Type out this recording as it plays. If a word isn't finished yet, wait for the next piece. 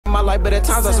my life, but at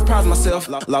times I surprise myself.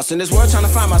 Lost in this world trying to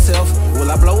find myself. Will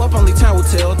I blow up? Only time will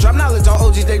tell. Drop knowledge on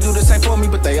OGs, they do the same for me,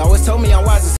 but they always told me I'm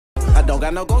wise as I don't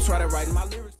got no ghostwriter writing my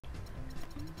lyrics.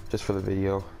 Just for the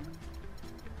video.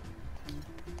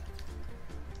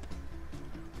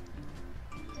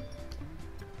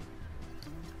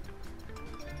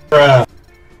 Bruh.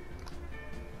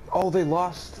 Oh, they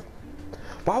lost.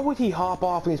 Why would he hop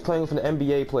off when he's playing with an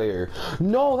NBA player?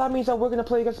 No, that means that we're gonna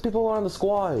play against people who are on the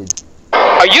squad.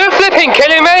 Are you flipping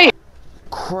kidding me?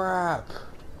 Crap.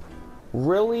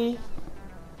 Really?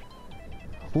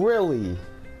 Really?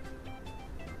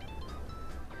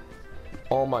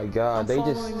 Oh my god, they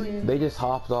just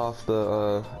hopped off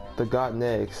the got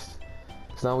next.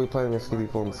 So now we're playing against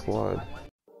people on the squad.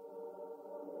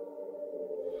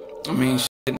 I mean, shit.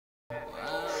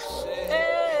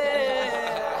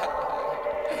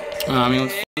 I mean, what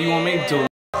the you want me to do?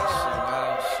 I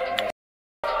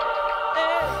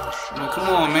mean, come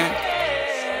on, man.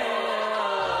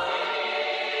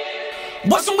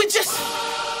 Wasn't we just?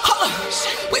 Holla,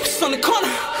 we was on the corner.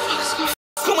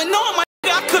 What's going on, my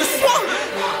nigga? I could've sworn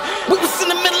we was in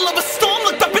the middle of a storm.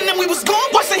 Looked up and then we was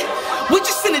gone. Was it? We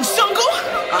just in the jungle,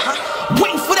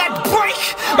 waiting for that break,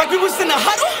 like we was in the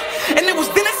huddle, and it was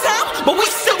dinner time, but we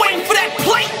still waiting for that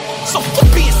plate. So fuck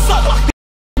being subtle.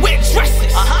 Wear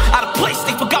dresses, out of place.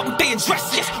 They forgot what they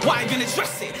addressed. Yes, why even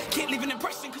address it? Can't leave an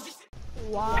impression because.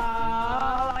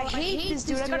 Wow, I hate this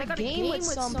dude. I got a game with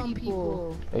some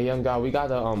people. Hey, young guy, we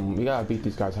gotta beat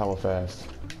these guys hella fast,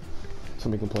 so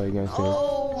we can play against them.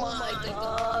 Oh my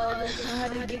god, I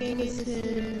had a game with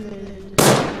him.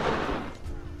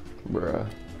 Bruh.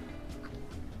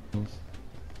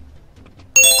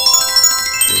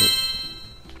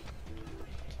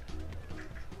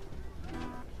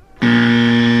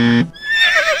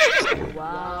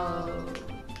 Wow.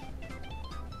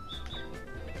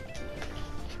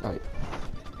 Alright.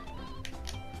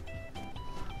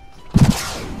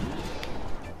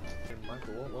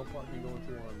 Michael, what part are you going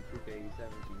to on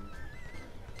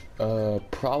 2K16?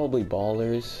 Probably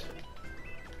ballers,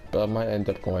 but I might end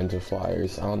up going to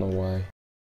flyers. I don't know why.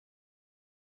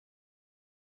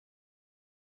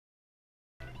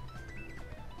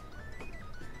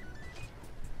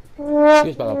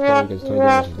 He's about to play against 20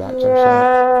 damage back jump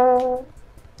shot.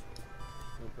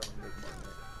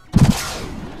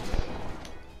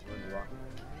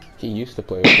 He used to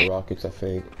play with the Rockets, I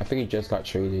think. I think he just got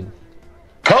traded.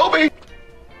 Kobe!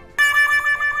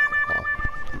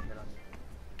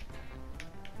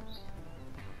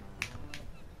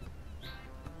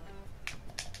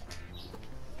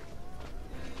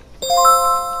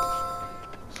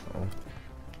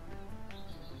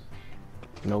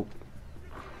 Nope.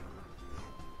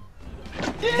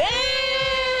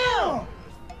 Damn!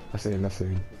 That's it, that's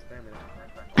it.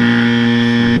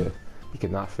 Yeah, he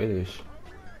cannot finish.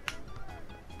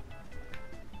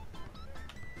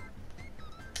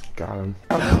 Got him.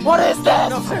 What is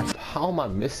this? How am I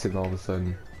missing all of a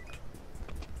sudden?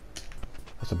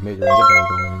 That's a major injury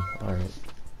going. Alright.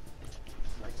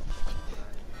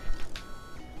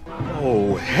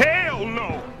 Oh, hell no!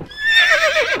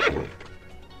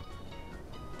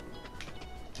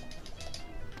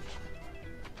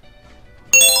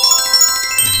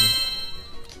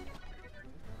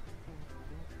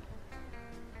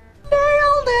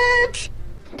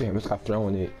 Damn, this guy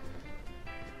throwing it.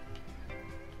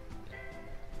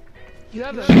 You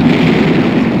have a...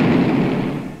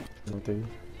 Nothing.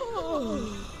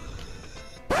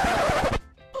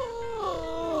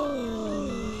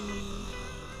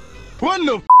 What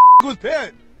the f was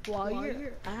that? While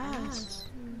your ass.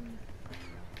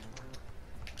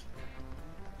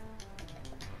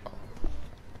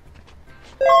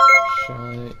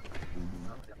 Shot it.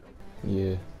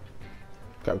 Yeah.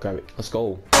 Grab it. Let's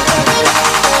go.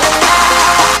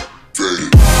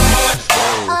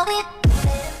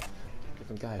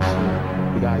 Different guys.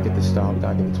 We gotta get the stop. We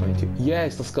gotta get the 22.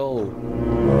 Yes, let's go.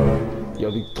 Yo,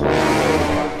 we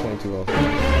 22 off.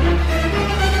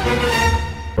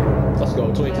 Let's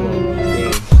go. 22 off.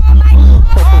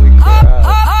 Holy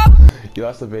crap. Yo,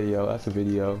 that's a video. That's a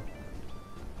video.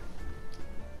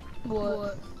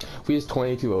 What? We just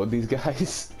 22 with these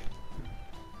guys.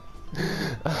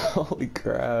 Holy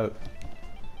crap.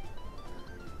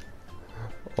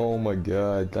 Oh my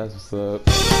god, that's what's up.